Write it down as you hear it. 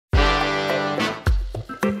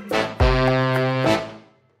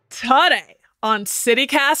today on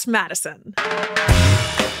CityCast Madison.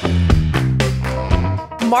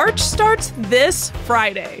 March starts this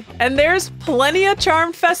Friday, and there's plenty of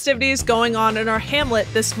charmed festivities going on in our hamlet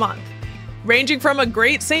this month, ranging from a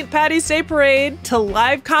great St. Paddy's Day parade to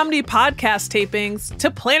live comedy podcast tapings to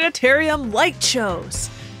planetarium light shows.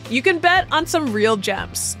 You can bet on some real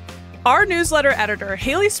gems. Our newsletter editor,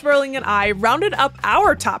 Hayley, Sperling, and I rounded up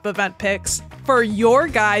our top event picks for your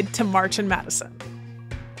guide to March in Madison.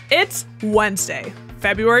 It's Wednesday,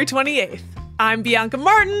 February 28th. I'm Bianca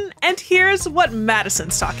Martin, and here's what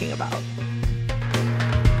Madison's talking about.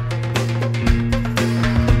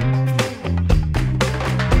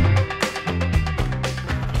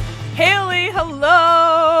 Hayley,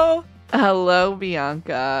 hello! Hello,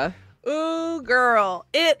 Bianca. Ooh, girl,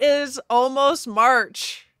 it is almost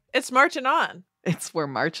March. It's marching on. We're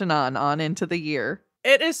marching on into the year.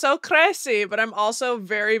 It is so crazy, but I'm also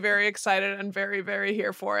very, very excited and very, very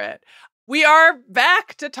here for it. We are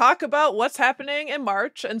back to talk about what's happening in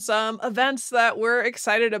March and some events that we're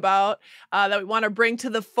excited about that we want to bring to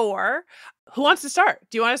the fore. Who wants to start?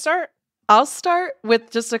 Do you want to start? I'll start with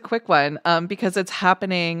just a quick one because it's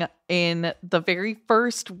happening in the very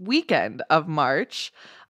first weekend of March.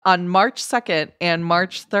 On March 2nd and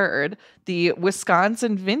March 3rd, the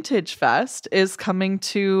Wisconsin Vintage Fest is coming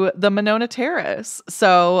to the Monona Terrace.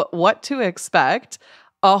 So what to expect?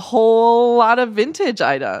 A whole lot of vintage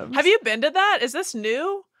items. Have you been to that? Is this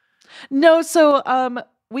new? No, so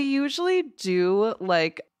we usually do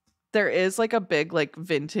there is a big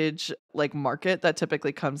vintage market that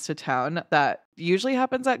typically comes to town that usually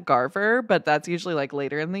happens at Garver, but that's usually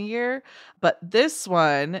later in the year. But this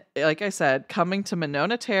one, like I said, coming to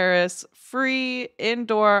Monona Terrace, free,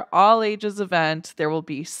 indoor, all ages event. There will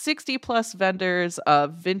be 60 plus vendors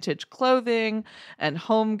of vintage clothing and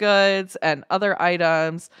home goods and other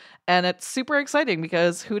items. And it's super exciting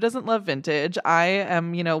because who doesn't love vintage? I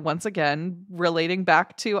am, once again, relating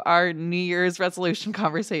back to our New Year's resolution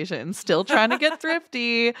conversation, still trying to get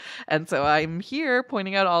thrifty. And so I'm here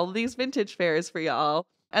pointing out all of these vintage fairs for y'all.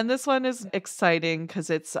 And this one is exciting because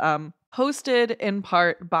it's hosted in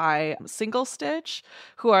part by Single Stitch,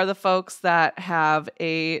 who are the folks that have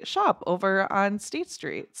a shop over on State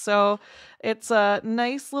Street. So it's a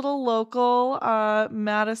nice little local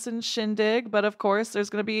Madison shindig, but of course there's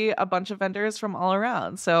going to be a bunch of vendors from all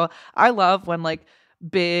around. So I love when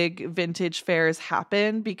big vintage fairs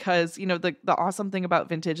happen because, the awesome thing about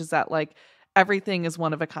vintage is that everything is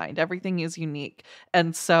one of a kind. Everything is unique.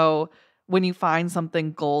 And so when you find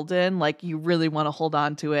something golden, you really want to hold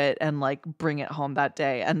on to it and bring it home that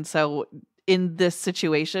day. And so in this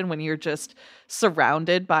situation, when you're just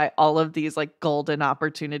surrounded by all of these golden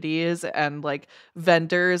opportunities and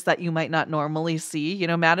vendors that you might not normally see,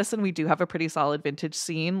 Madison, we do have a pretty solid vintage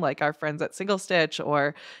scene, our friends at Single Stitch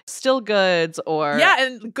or Still Goods or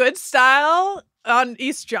and Good Style on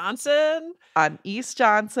East Johnson.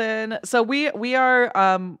 So we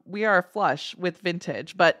are flush with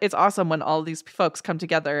vintage, but it's awesome when all these folks come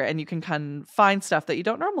together and you can find stuff that you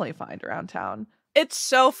don't normally find around town. It's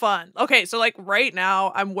so fun. Okay, so right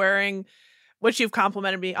now I'm wearing, which you've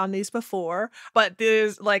complimented me on these before, but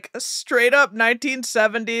these straight up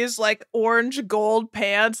 1970s orange gold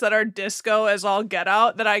pants that are disco as all get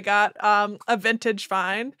out that I got a vintage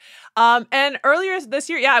find. And earlier this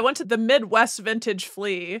year, I went to the Midwest Vintage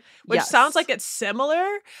Flea, which sounds like it's similar.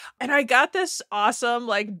 And I got this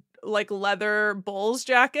awesome leather Bulls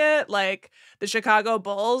jacket, the Chicago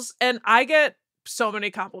Bulls, and I get so many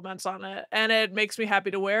compliments on it, and it makes me happy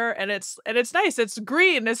to wear, and it's nice. It's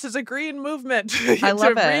green. This is a green movement. I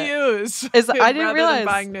love it. Reuse. I didn't realize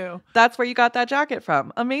buying new. That's where you got that jacket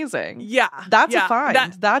from. Amazing. Yeah, that's a find.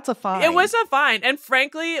 That's a find. It was a find, and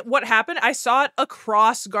frankly, what happened? I saw it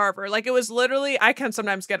across Garver. It was literally. I can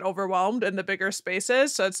sometimes get overwhelmed in the bigger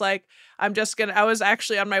spaces, so it's I was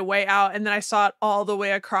actually on my way out, and then I saw it all the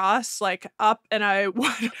way across, up, and I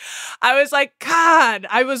was like, God,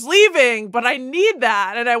 I was leaving, but I need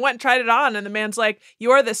that. And I went and tried it on, and the man's like,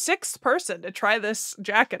 you are the 6th person to try this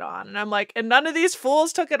jacket on. And I'm like, and none of these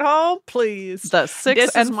fools took it home? Please. The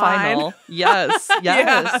 6th and final. Yes.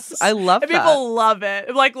 Yes. I love and that. People love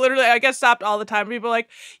it. Literally, I get stopped all the time. People are like,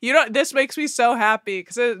 this makes me so happy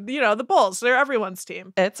because, the Bulls, they're everyone's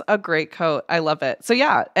team. It's a great coat. I love it. So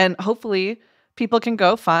yeah, and hopefully people can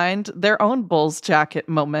go find their own Bulls jacket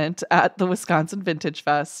moment at the Wisconsin Vintage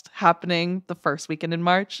Fest happening the first weekend in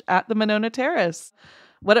March at the Monona Terrace.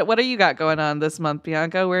 What do you got going on this month,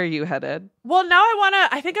 Bianca? Where are you headed? Well, now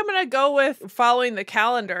I think I'm going to go with following the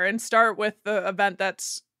calendar and start with the event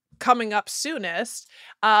that's coming up soonest.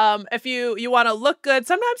 If you want to look good,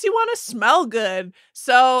 sometimes you want to smell good.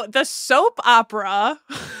 So the soap opera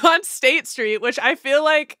on State Street, which I feel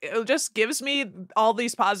like it just gives me all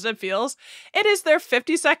these positive feels, it is their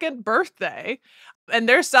 52nd birthday. And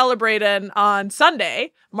they're celebrating on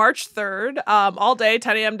Sunday, March 3rd, all day,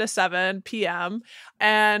 10 a.m. to 7 p.m.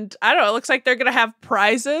 And I don't know, it looks like they're going to have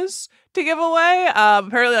prizes to give away.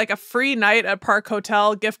 Apparently like a free night at Park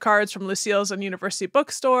Hotel, gift cards from Lucille's and University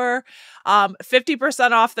Bookstore,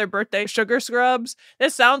 50% off their birthday sugar scrubs.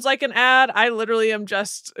 This sounds like an ad. I literally am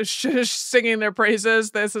just singing their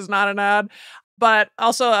praises. This is not an ad. But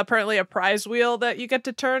also apparently a prize wheel that you get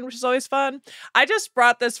to turn, which is always fun. I just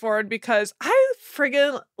brought this forward because I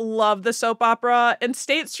friggin' love the soap opera. And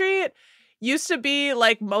State Street used to be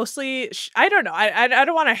like mostly, I don't know, I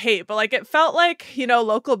don't want to hate, but like it felt like, you know,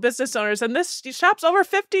 local business owners. And this shop's over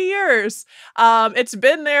 50 years. It's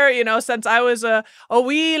been there, you know, since I was a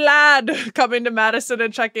wee lad coming to Madison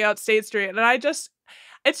and checking out State Street. And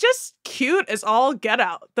it's just cute as all get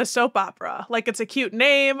out, the soap opera. Like, it's a cute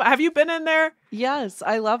name. Have you been in there? Yes,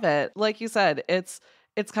 I love it. Like you said, it's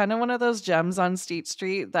kind of one of those gems on State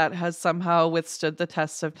Street that has somehow withstood the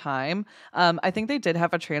test of time. I think they did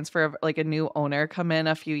have a transfer of like a new owner come in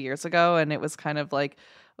a few years ago, and it was kind of like,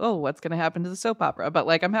 oh, what's going to happen to the soap opera? But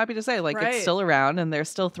like, I'm happy to say, like, Right. It's still around and they're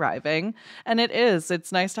still thriving. And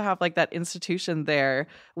it's nice to have like that institution there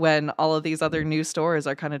when all of these other new stores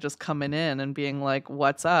are kind of just coming in and being like,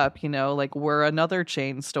 what's up? You know, like, we're another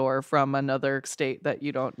chain store from another state that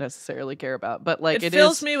you don't necessarily care about. But like, it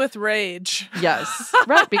fills me with rage. Yes.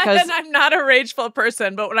 Right. Because and I'm not a rageful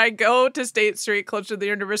person, but when I go to State Street close to the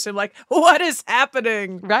university, I'm like, what is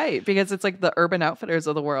happening? Right. Because it's like the Urban Outfitters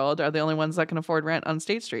of the world are the only ones that can afford rent on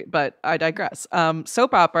State Street. But I digress.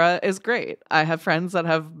 Soap opera is great. I have friends that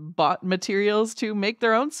have bought materials to make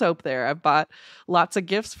their own soap there. I've bought lots of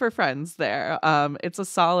gifts for friends there. It's a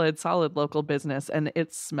solid local business, and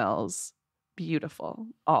it smells beautiful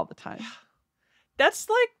all the time. That's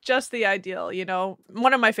like just the ideal, you know.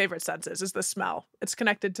 One of my favorite senses is the smell. It's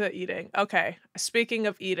connected to eating. Okay. Speaking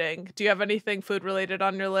of eating, do you have anything food related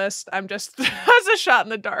on your list? I'm just as a shot in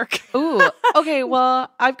the dark. Ooh. Okay. Well,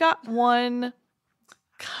 I've got one.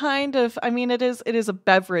 Kind of. I mean, it is a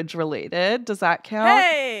beverage related. Does that count?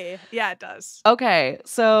 Hey! Yeah, it does. Okay,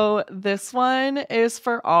 so this one is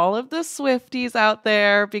for all of the Swifties out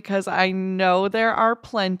there, because I know there are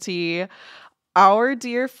plenty. Our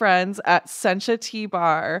dear friends at Sencha Tea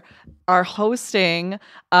Bar are hosting.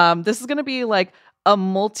 This is going to be like a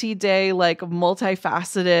multi-day, like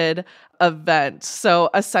multifaceted event.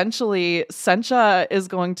 So essentially, Sencha is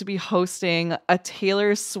going to be hosting a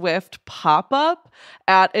Taylor Swift pop-up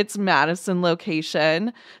at its Madison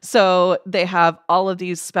location. So they have all of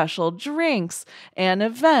these special drinks and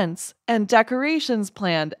events and decorations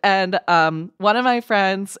planned. And one of my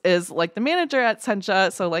friends is like the manager at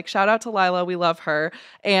Sencha. So like, shout out to Lila. We love her.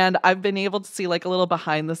 And I've been able to see like a little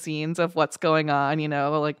behind the scenes of what's going on, you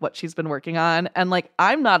know, like what she's been working on. And like,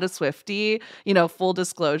 I'm not a Swiftie, you know, full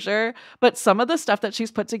disclosure, but some of the stuff that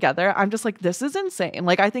she's put together, I'm just like, this is insane.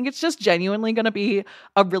 Like, I think it's just genuinely going to be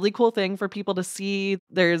a really cool thing for people to see.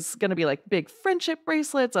 There's going to be like big friendship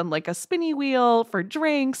bracelets and like a spinny wheel for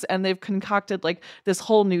drinks. And they've concocted like this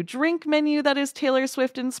whole new drink menu that is Taylor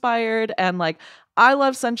Swift inspired. And like, I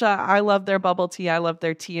love Sencha. I love their bubble tea. I love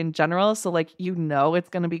their tea in general. So like, you know, it's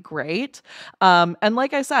going to be great. And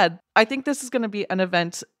like I said, I think this is going to be an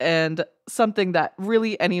event and something that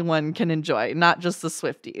really anyone can enjoy, not just the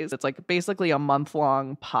Swifties. It's like basically a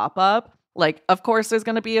month-long pop-up. Like, of course, there's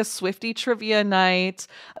going to be a Swiftie trivia night.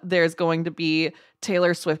 There's going to be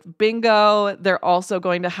Taylor Swift bingo. They're also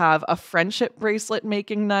going to have a friendship bracelet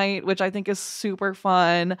making night, which I think is super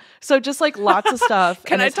fun. So just like lots of stuff.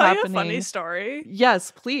 Can I tell you a funny story?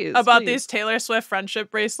 Yes, please. About these Taylor Swift friendship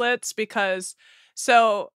bracelets? Because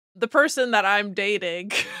the person that I'm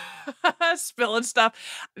dating, spilling stuff,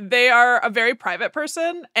 they are a very private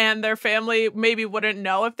person, and their family maybe wouldn't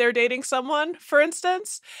know if they're dating someone, for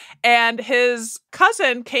instance. And his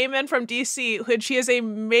cousin came in from DC, and she is a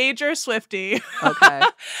major Swiftie. Okay.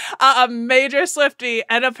 A major Swiftie,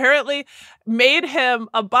 and apparently made him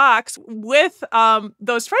a box with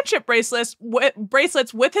those friendship bracelets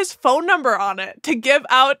with his phone number on it to give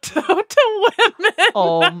out to women.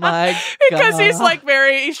 Oh my god. Because he's like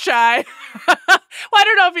very shy. Well, I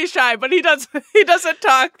don't know if he's shy, but he doesn't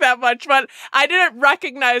talk that much. But I didn't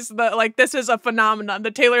recognize this is a phenomenon.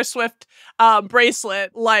 The Taylor Swift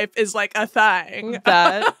bracelet life is like a thing.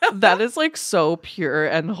 That is like so pure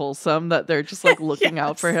and wholesome that they're just like looking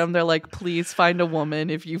out for him. They're like, please find a woman.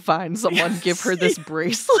 If you find someone, give her this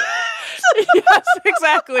bracelet. Yes,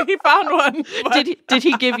 exactly. He found one. Did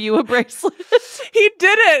he give you a bracelet? He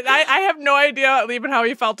didn't. I have no idea even how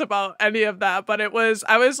he felt about any of that, but I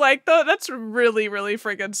was like, that's really, really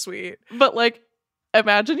friggin' sweet. But like,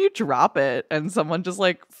 imagine you drop it and someone just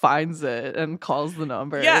like finds it and calls the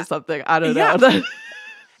number or something. I don't know.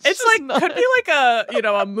 It's like could be like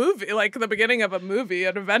a movie, like the beginning of a movie,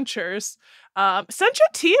 an Adventures. Sencha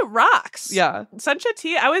tea rocks. Yeah. Sencha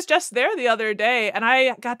tea. I was just there the other day and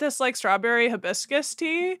I got this like strawberry hibiscus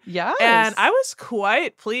tea. Yes. And I was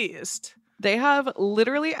quite pleased. They have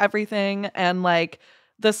literally everything, and like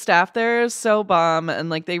the staff there is so bomb, and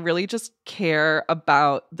like they really just care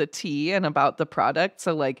about the tea and about the product.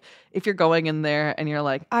 So like if you're going in there and you're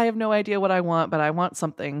like, I have no idea what I want, but I want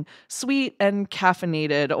something sweet and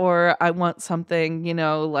caffeinated, or I want something,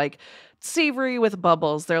 like savory with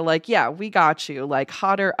bubbles, they're like, yeah, we got you, like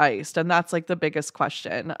hot or iced. And that's like the biggest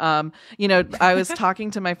question. I was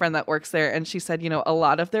talking to my friend that works there, and she said, a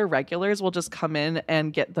lot of their regulars will just come in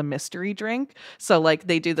and get the mystery drink. So like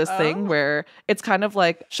they do this thing where it's kind of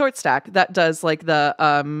like Short Stack that does like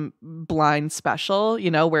the blind special,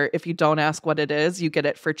 where if you don't ask what it is, you get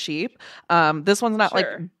it for cheap. This one's not like,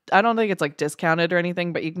 I don't think it's like discounted or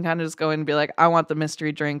anything, but you can kind of just go in and be like, I want the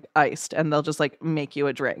mystery drink iced, and they'll just like make you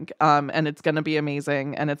a drink. And it's going to be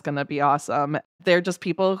amazing and it's going to be awesome. They're just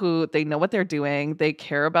people who they know what they're doing. They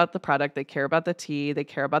care about the product. They care about the tea. They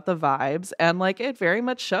care about the vibes. And like it very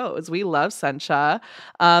much shows. We love Sencha.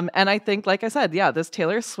 And I think, like I said, this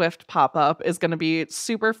Taylor Swift pop-up is going to be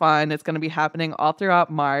super fun. It's going to be happening all throughout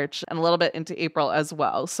March and a little bit into April as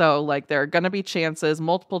well. So like there are going to be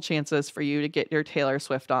multiple chances for you to get your Taylor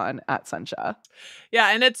Swift on at Sencha. Yeah,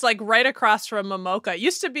 and it's like right across from Momoka. It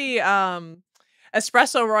used to be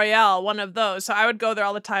Espresso Royale, one of those. So I would go there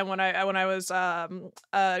all the time when I was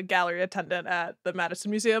a gallery attendant at the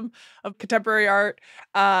Madison Museum of Contemporary Art.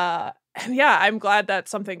 And yeah, I'm glad that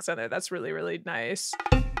something's in there. That's really, really nice.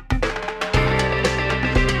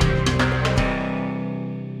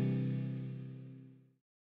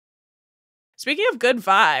 Speaking of good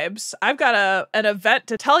vibes, I've got an event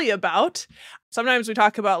to tell you about. Sometimes we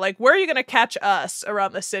talk about like, where are you going to catch us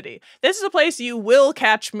around the city? This is a place you will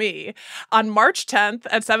catch me on March 10th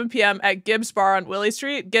at 7 p.m. at Gibbs Bar on Willie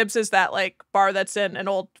Street. Gibbs is that like bar that's in an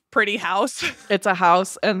old pretty house. It's a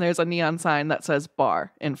house and there's a neon sign that says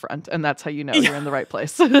bar in front. And that's how you know you're in the right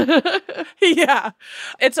place. Yeah.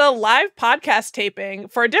 It's a live podcast taping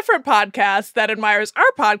for a different podcast that admires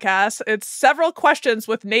our podcast. It's Several Questions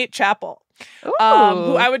with Nate Chappell. Who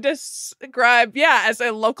I would describe, as a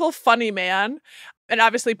local funny man and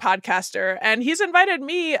obviously podcaster. And he's invited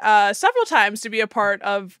me several times to be a part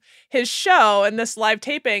of his show and this live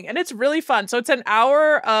taping. And it's really fun. So it's an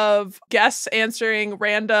hour of guests answering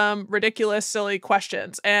random, ridiculous, silly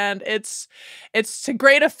questions. And it's to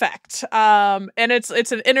great effect. And it's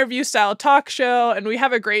an interview style talk show. And we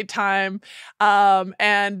have a great time.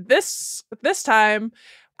 And this time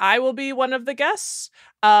I will be one of the guests.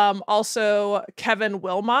 Also, Kevin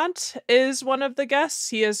Wilmot is one of the guests.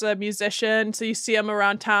 He is a musician, so you see him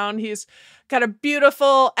around town. He's got a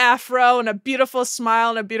beautiful afro and a beautiful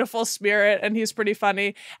smile and a beautiful spirit, and he's pretty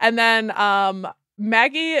funny. And then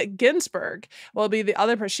Maggie Ginsberg will be the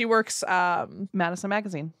other person. She works Madison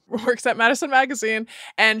Magazine. Works at Madison Magazine,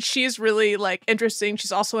 and she's really like interesting.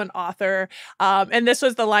 She's also an author. And this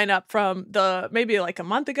was the lineup from maybe like a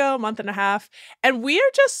month and a half. And we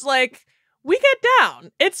are just like, we get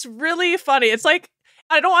down. It's really funny. It's like,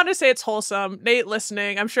 I don't want to say it's wholesome. Nate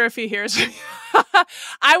listening, I'm sure if he hears me,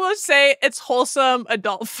 I will say it's wholesome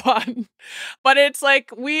adult fun. But it's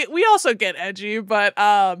like, we also get edgy, but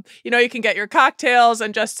you can get your cocktails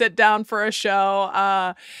and just sit down for a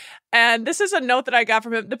show. And this is a note that I got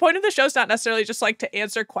from him. The point of the show is not necessarily just like to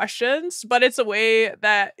answer questions, but it's a way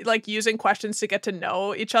that like using questions to get to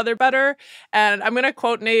know each other better. And I'm going to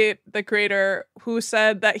quote Nate, the creator, who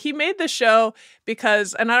said that he made this show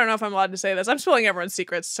because, and I don't know if I'm allowed to say this, I'm spilling everyone's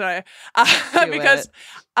secrets today, because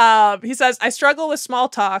he says, I struggle with small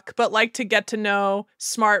talk, but like to get to know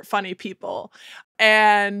smart, funny people.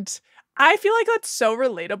 And I feel like that's so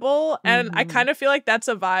relatable. And I kind of feel like that's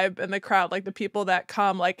a vibe in the crowd. Like the people that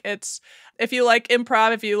come, like if you like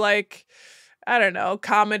improv, if you like, I don't know,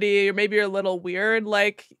 comedy, or maybe you're a little weird,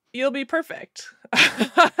 like you'll be perfect.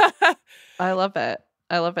 I love it.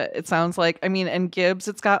 It sounds like, and Gibbs,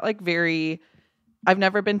 it's got like I've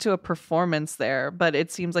never been to a performance there, but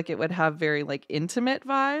it seems like it would have very like intimate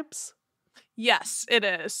vibes. Yes, it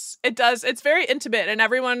is. It does. It's very intimate and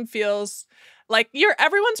everyone feels like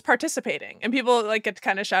everyone's participating and people like get to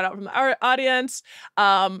kind of shout out from our audience.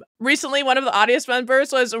 Recently one of the audience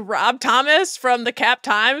members was Rob Thomas from the Cap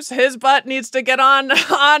Times. His butt needs to get on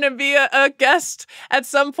and be a guest at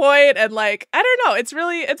some point. And like, I don't know,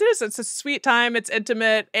 it's a sweet time, it's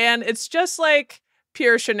intimate, and it's just like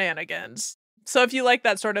pure shenanigans. So if you like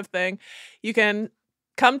that sort of thing, you can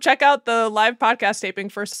come check out the live podcast taping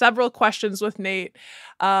for Several Questions with Nate,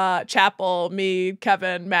 Chapel, me,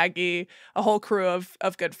 Kevin, Maggie, a whole crew of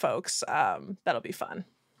good folks. That'll be fun.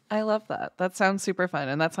 I love that. That sounds super fun.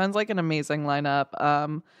 And that sounds like an amazing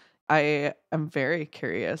lineup. I am very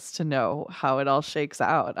curious to know how it all shakes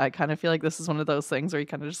out. I kind of feel like this is one of those things where you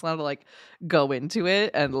kind of just want to like go into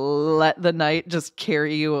it and let the night just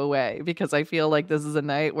carry you away, because I feel like this is a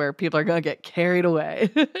night where people are going to get carried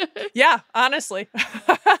away. Yeah, honestly.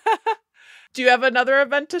 Do you have another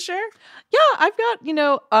event to share? Yeah, I've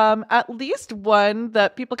got, at least one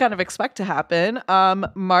that people kind of expect to happen.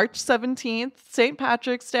 March 17th, St.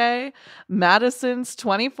 Patrick's Day, Madison's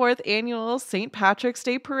 24th annual St. Patrick's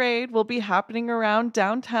Day Parade will be happening around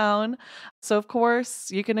downtown. So, of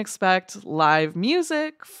course, you can expect live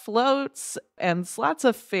music, floats, and lots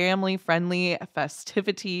of family-friendly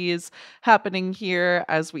festivities happening here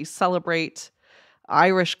as we celebrate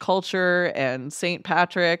Irish culture and St.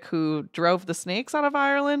 Patrick, who drove the snakes out of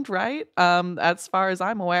Ireland, right? As far as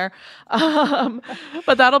I'm aware.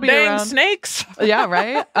 But that'll be Dang around. Snakes. Yeah,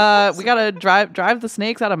 right. We gotta drive the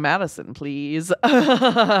snakes out of Madison, please.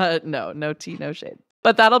 No tea, no shade.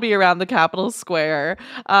 But that'll be around the Capitol Square,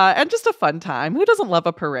 and just a fun time. Who doesn't love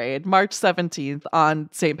a parade? March 17th on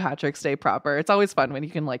St. Patrick's Day proper. It's always fun when you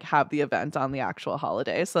can like have the event on the actual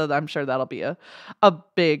holiday. So I'm sure that'll be a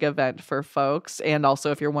big event for folks. And also,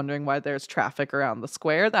 if you're wondering why there's traffic around the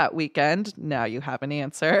square that weekend, now you have an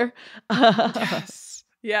answer.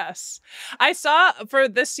 Yes. I saw for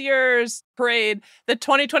this year's parade, the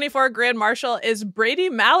 2024 Grand Marshal is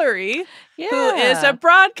Brady Mallory, who is a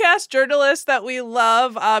broadcast journalist that we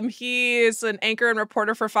love. He is an anchor and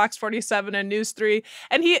reporter for Fox 47 and News 3,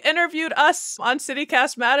 and he interviewed us on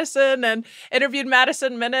CityCast Madison and interviewed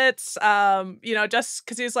Madison Minutes, just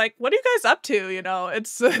because he's like, what are you guys up to?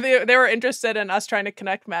 It's they were interested in us trying to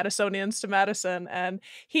connect Madisonians to Madison, and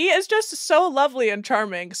he is just so lovely and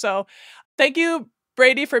charming. So thank you,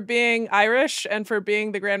 Brady, for being Irish and for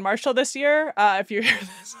being the Grand Marshal this year. If you hear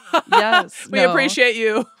this, yes, we appreciate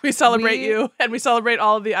you. We celebrate you, and we celebrate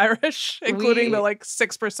all of the Irish, including the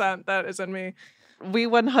 6% that is in me. We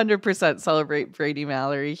 100% celebrate Brady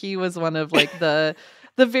Mallory. He was one of like the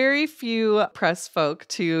very few press folk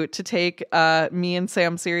to take me and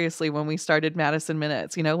Sam seriously when we started Madison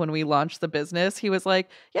Minutes. When we launched the business, he was like,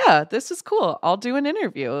 yeah, this is cool. I'll do an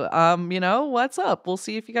interview. What's up? We'll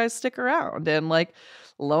see if you guys stick around. And like,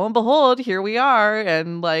 lo and behold, here we are.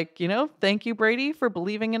 And like, thank you, Brady, for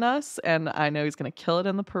believing in us. And I know he's going to kill it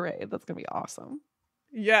in the parade. That's going to be awesome.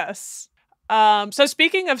 Yes. So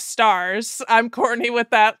speaking of stars, I'm Courtney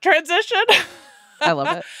with that transition. I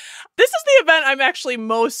love it. This is the event I'm actually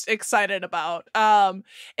most excited about.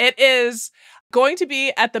 It is going to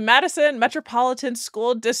be at the Madison Metropolitan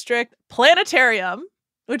School District Planetarium,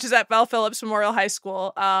 which is at Bell Phillips Memorial High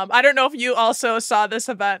School. I don't know if you also saw this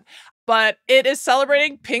event, but it is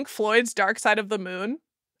celebrating Pink Floyd's Dark Side of the Moon.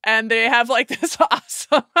 And they have like this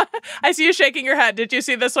awesome. I see you shaking your head. Did you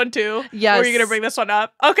see this one too? Yes. Or are you going to bring this one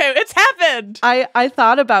up? Okay, it's happened. I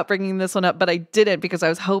thought about bringing this one up, but I didn't because I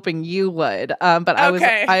was hoping you would. But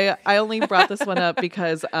I only brought this one up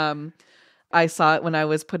because I saw it when I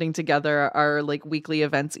was putting together our like weekly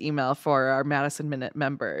events email for our Madison Minute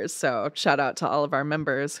members. So shout out to all of our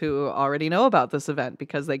members who already know about this event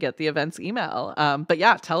because they get the events email. But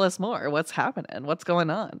yeah, tell us more. What's happening? What's going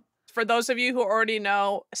on? For those of you who already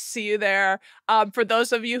know, see you there. For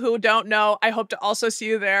those of you who don't know, I hope to also see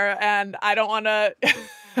you there. And I don't want to,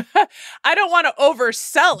 I don't want to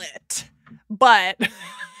oversell it, but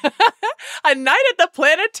a night at the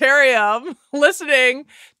planetarium listening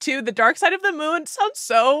to The Dark Side of the Moon sounds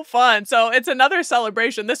so fun. So it's another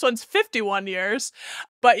celebration. This one's 51 years.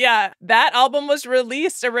 But yeah, that album was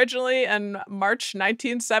released originally in March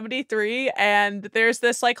 1973. And there's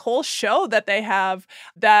this like whole show that they have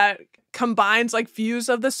that combines like views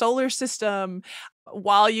of the solar system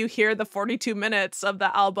while you hear the 42 minutes of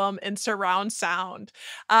the album in surround sound.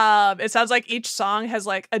 It sounds like each song has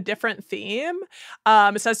like a different theme.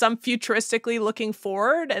 It says some futuristically looking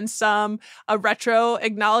forward and some a retro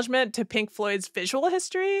acknowledgement to Pink Floyd's visual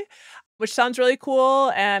history, which sounds really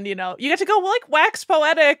cool. And, you get to go like wax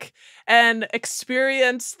poetic and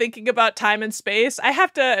experience thinking about time and space. I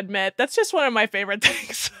have to admit, that's just one of my favorite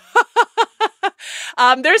things.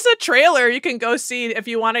 There's a trailer you can go see if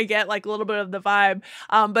you want to get like a little bit of the vibe.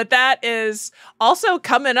 But that is also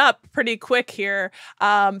coming up pretty quick here.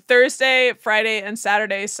 Thursday, Friday, and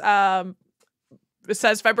Saturdays. It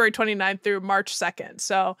says February 29th through March 2nd.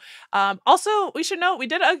 So also, we should note we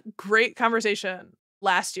did a great conversation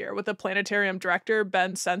last year with the planetarium director,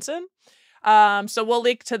 Ben Sensen. So we'll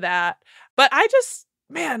link to that. But I just,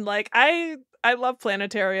 man, like I love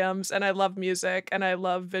planetariums and I love music and I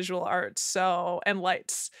love visual arts, so, and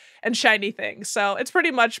lights and shiny things. So it's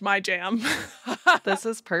pretty much my jam. This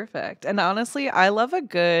is perfect. And honestly, I love a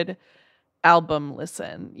good album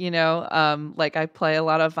listen, like I play a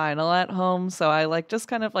lot of vinyl at home, so I like just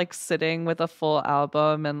kind of like sitting with a full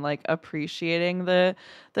album and like appreciating the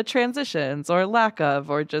transitions or lack of,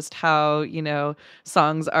 or just how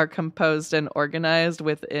songs are composed and organized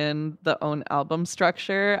within the own album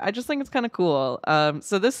structure. I just think it's kind of cool.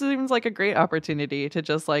 So this seems like a great opportunity to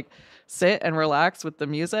just like sit and relax with the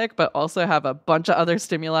music, but also have a bunch of other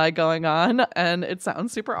stimuli going on, and it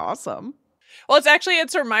sounds super awesome. Well,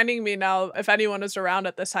 it's reminding me now, if anyone was around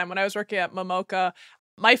at this time, when I was working at Momoka,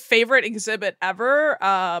 my favorite exhibit ever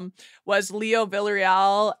was Leo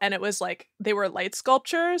Villarreal, and it was like, they were light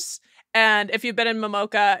sculptures. And if you've been in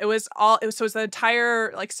Momoka, it was the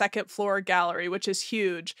entire like second floor gallery, which is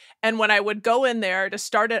huge. And when I would go in there to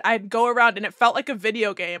start it, I'd go around and it felt like a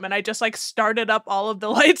video game. And I just like started up all of the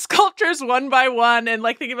light sculptures one by one and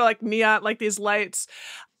like thinking of like neon, like these lights.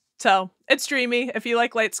 So it's dreamy if you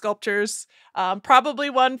like light sculptures. Probably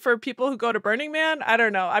one for people who go to Burning Man. I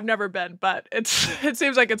don't know. I've never been, but it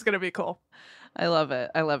seems like it's going to be cool. I love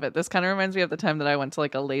it. This kind of reminds me of the time that I went to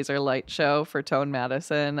like a laser light show for Tone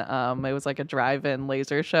Madison. It was like a drive-in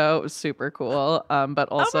laser show. It was super cool. But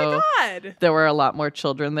also there were a lot more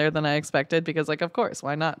children there than I expected because like, of course,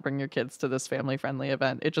 why not bring your kids to this family-friendly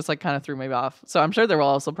event? It just like kind of threw me off. So I'm sure there will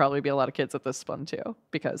also probably be a lot of kids at this one too,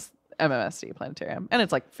 because MMSD Planetarium. And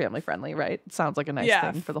it's like family friendly, right? It sounds like a nice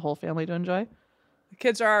thing for the whole family to enjoy.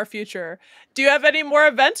 Kids are our future. Do you have any more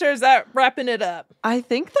events, or is that wrapping it up? I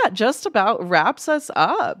think that just about wraps us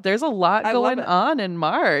up. There's a lot going on in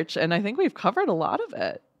March, and I think we've covered a lot of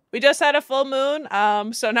it. We just had a full moon,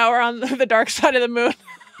 so now we're on the dark side of the moon.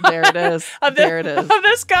 There it is. There it is. Of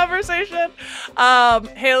this conversation.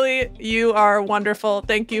 Hayley, you are wonderful.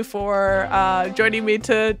 Thank you for joining me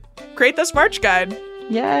to create this March guide.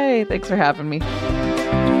 Yay. Thanks for having me.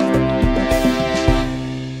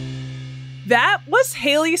 That was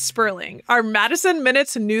Hayley Sperling, our Madison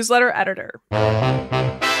Minutes newsletter editor.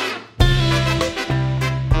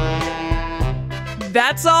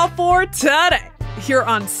 That's all for today here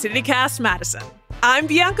on CityCast Madison. I'm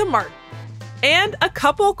Bianca Martin. And a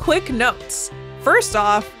couple quick notes. First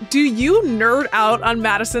off, do you nerd out on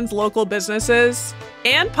Madison's local businesses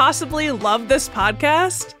and possibly love this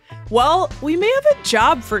podcast? Well, we may have a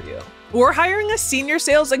job for you. We're hiring a senior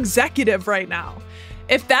sales executive right now.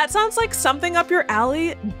 If that sounds like something up your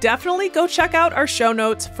alley, definitely go check out our show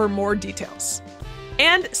notes for more details.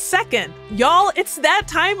 And second, y'all, it's that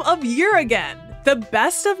time of year again. The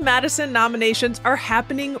Best of Madison nominations are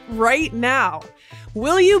happening right now.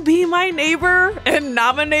 Will you be my neighbor and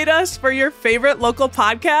nominate us for your favorite local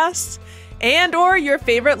podcast and or your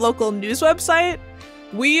favorite local news website?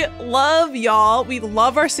 We love y'all. We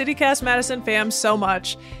love our CityCast Madison fam so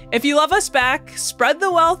much. If you love us back, spread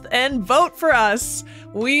the wealth and vote for us.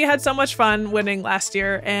 We had so much fun winning last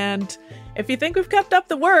year, and if you think we've kept up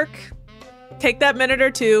the work, take that minute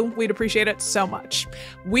or two. We'd appreciate it so much.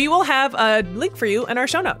 We will have a link for you in our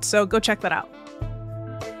show notes, so go check that out.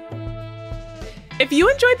 If you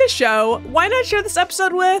enjoyed the show, why not share this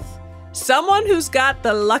episode with someone who's got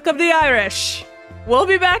the luck of the Irish? We'll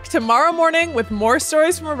be back tomorrow morning with more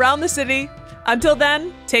stories from around the city. Until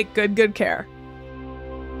then, take good care.